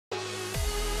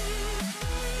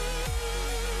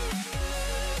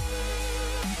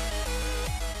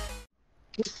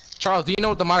Charles, do you know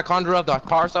what the mitochondria of the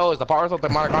power cell is? The power cell of the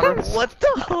mitochondria? What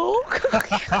the hell?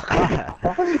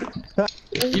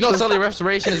 You know cellular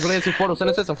respiration is related to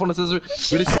photosynthesis, and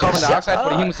photosynthesis releases carbon dioxide for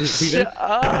the humans to breathe in. Shut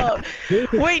up.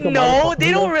 Wait, no,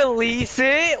 they don't release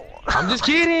it. I'm just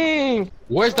kidding!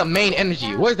 Where's the main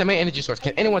energy? Where's the main energy source?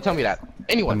 Can anyone tell me that?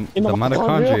 Anyone? The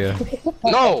mitochondria.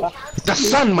 No! The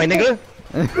sun, my nigga!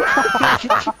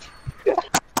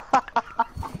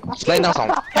 Explain that song.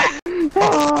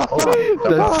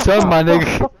 The sun, my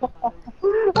nigga.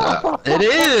 It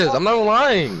is! I'm not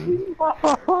lying!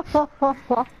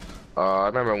 I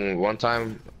remember one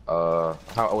time, how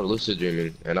I was lucid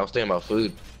dreaming, and I was thinking about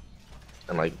food.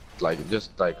 And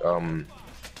just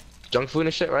junk food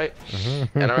and shit, right?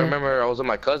 And I remember I was with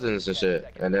my cousins and shit,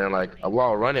 and then like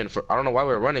while running I don't know why we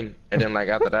were running, and then like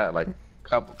after that, like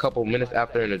couple minutes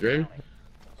after in the dream,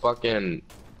 fucking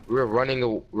we were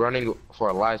running for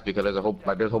our lives because there's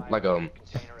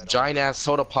giant ass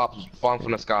soda pops falling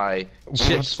from the sky,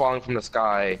 chips falling from the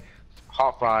sky,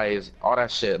 hot fries, all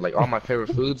that shit, like all my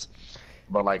favorite foods,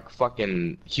 but like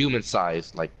fucking human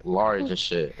size, like large and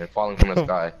shit, and falling from the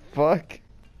sky. Fuck.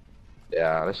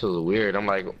 Yeah, this was weird. I'm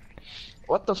like,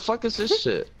 what the fuck is this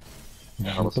shit?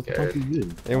 I was scared.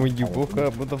 And when you woke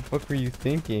up, what the fuck were you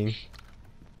thinking?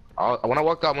 When I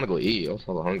woke up, I'm gonna go eat. I was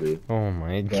so hungry. Oh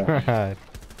my god.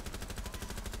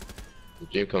 The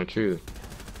dream come true.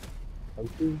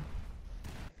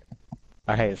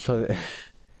 Alright, so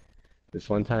this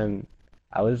one time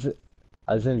I was in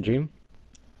a dream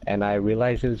and I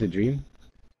realized it was a dream,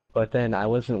 but then I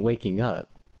wasn't waking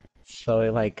up. So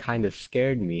it like kind of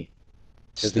scared me.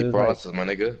 Sleep paralysis, my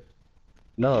nigga.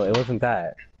 No, it wasn't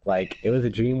that. Like it was a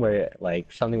dream where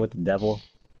like something with the devil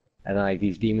and like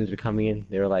these demons were coming in.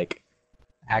 They were like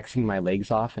axing my legs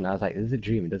off and I was like, this is a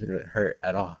dream, it doesn't really hurt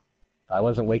at all. I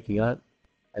wasn't waking up.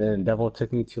 And then the devil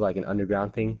took me to like an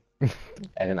underground thing, and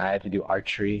then I had to do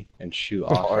archery and shoot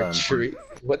off. Archery?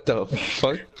 What the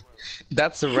fuck?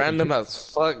 That's random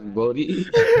as fuck, buddy.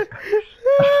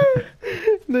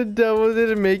 The devil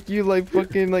didn't make you like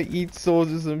fucking like eat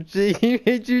souls or some shit. He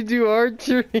made you do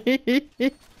archery.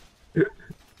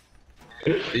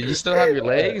 Do you still have your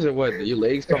legs or what? Did your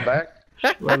legs come back?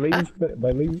 My legs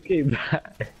came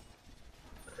back.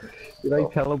 He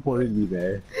like teleported me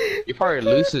there. You're probably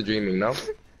lucid dreaming, no?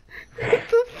 What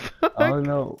the fuck? Oh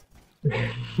no.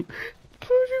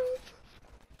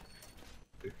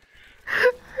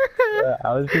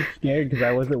 I was just scared because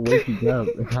I wasn't waking up.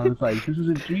 And I was like, this is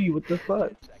a dream, what the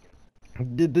fuck?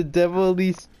 Did the devil at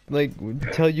least like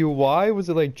tell you why? Was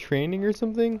it like training or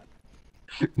something?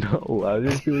 No, I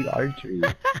was just doing archery.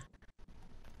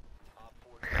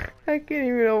 I can't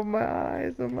even open my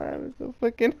eyes. I'm having so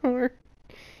fucking hard.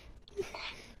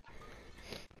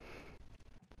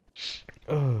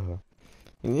 Oh.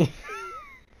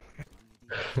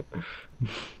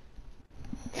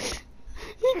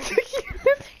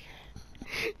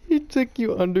 He took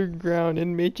you underground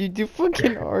and made you do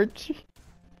fucking archery.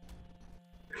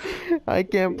 I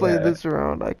can't play this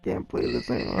round. I can't play this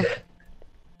round.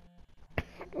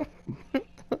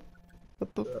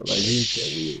 What the fuck?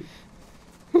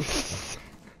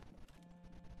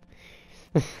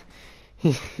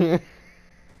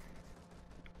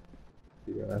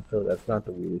 Yeah, so that's not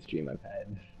the weirdest dream I've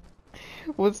had.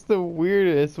 What's the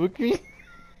weirdest? What can you...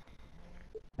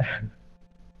 I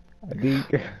think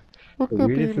the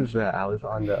weirdest is that I was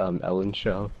on the Ellen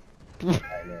show. And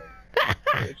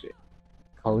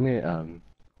Conan,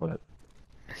 what up?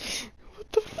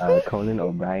 What the fuck? Conan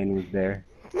O'Brien was there,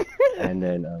 and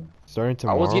then starting I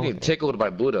tomorrow. was getting tickled by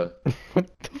Buddha. What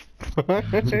the fuck?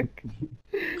 I don't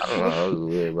know, that was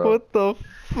weird, bro. What the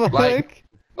fuck?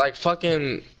 Like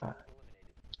fucking.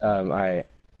 alright.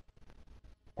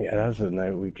 Yeah, that was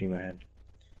another weird dream I had.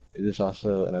 There's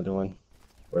also another one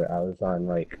where I was on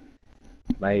like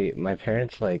my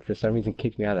parents like for some reason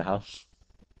kicked me out of the house,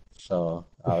 so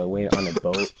I went on a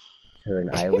boat to an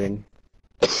island,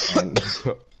 and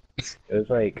it was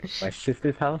like my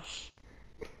sister's house,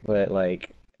 but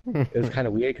like it was kind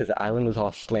of weird because the island was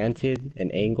all slanted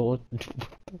and angled,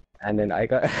 and then I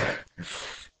got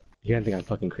you're gonna think I'm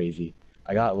fucking crazy.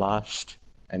 I got lost,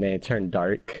 and then it turned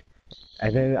dark,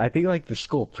 and then I think like the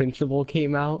school principal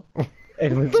came out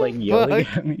and was like yelling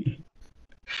at me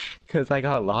because I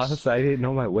got lost. I didn't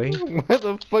know my way. What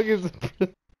the fuck is this?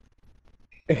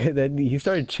 And then he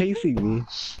started chasing me.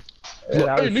 And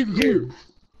I was nigga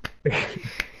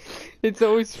It's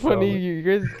always funny, you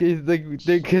guys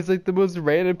because like the most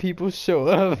random people show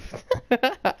up.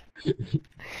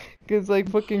 Cause like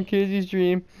fucking Crazy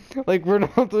Dream, like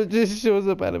Ronaldo just shows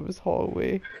up out of his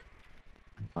hallway.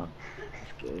 Oh,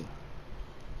 that's good.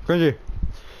 Crazy.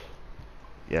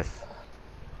 Yes.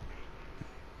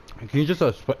 Can you just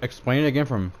explain it again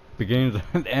from beginning to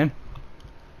the end?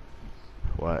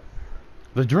 What?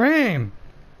 The dream!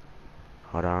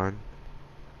 Hold on.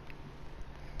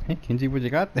 Hey, Kenji, what you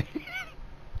got there?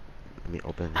 Let me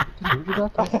open. What you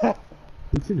got there?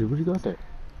 What you got there?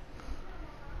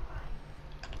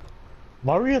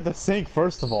 Why were you at the sink,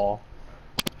 first of all?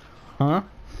 Huh?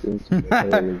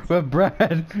 With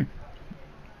bread.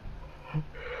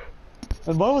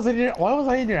 And why was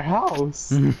I in your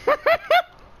house?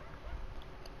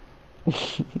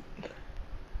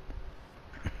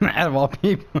 Out of all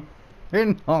people.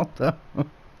 Ronaldo.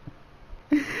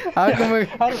 How come we...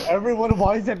 Out of everyone,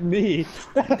 why is it me?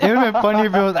 It would've been funny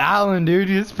if it was Alan, dude.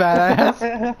 He's fat ass.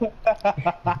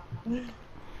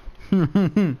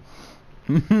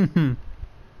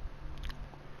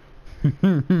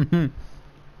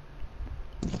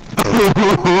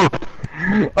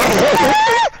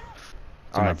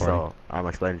 Alright, so I'm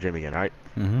explaining Jim again, alright?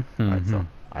 Alright, so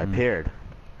I appeared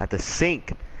at the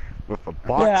sink with a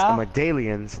box of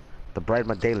medallions, the bread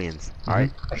medallions,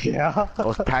 alright? Yeah. I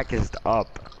was packaged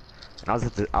up. And I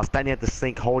was standing at the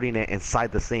sink holding it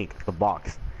inside the sink, the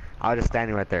box. I was just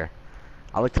standing right there.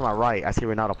 I look to my right, I see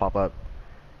Ronaldo pop up.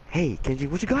 Hey, Kenji,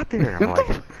 what you got there?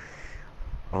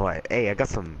 I'm like, hey, I got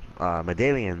some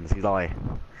medallions. He's all like,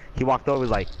 he walked over,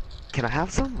 he's like, can I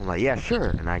have some? I'm like, yeah, sure.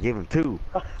 And I gave him 2.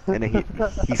 And then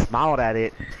he smiled at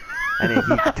it. And then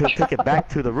he took it back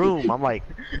to the room. I'm like,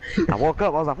 I woke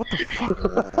up, I was like, what the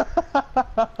fuck?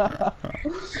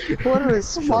 What did I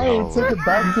smile and take it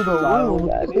back to the room?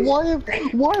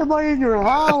 Why am I in your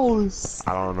house?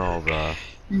 I don't know, bro.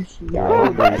 You're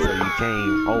over, so you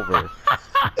came over.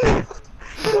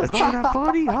 It's not that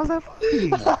funny. How's that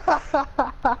funny?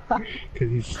 Cause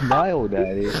he smiled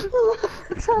at it.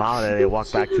 He smiled at it,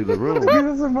 walked back to the room. I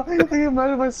can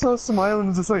imagine myself smiling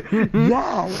and just like,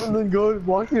 yeah, and then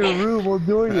walk in the room while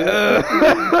doing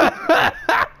it.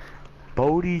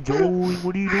 Bodie, Joey,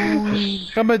 what are you doing?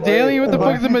 A medallion? What the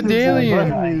fuck is a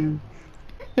medallion?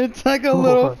 It's like a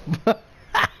little...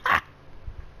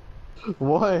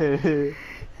 What?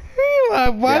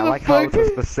 Why I the like how fuck? it's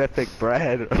a specific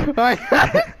bread.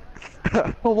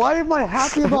 Why am I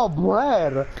happy about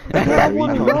bread? I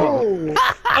want to know.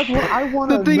 I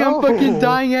want to know. The thing I'm fucking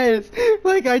dying at is,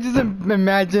 like, I just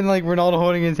imagine, like, Ronaldo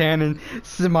holding his hand and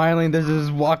smiling, they're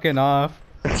just walking off.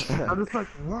 I'm just like,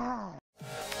 wow.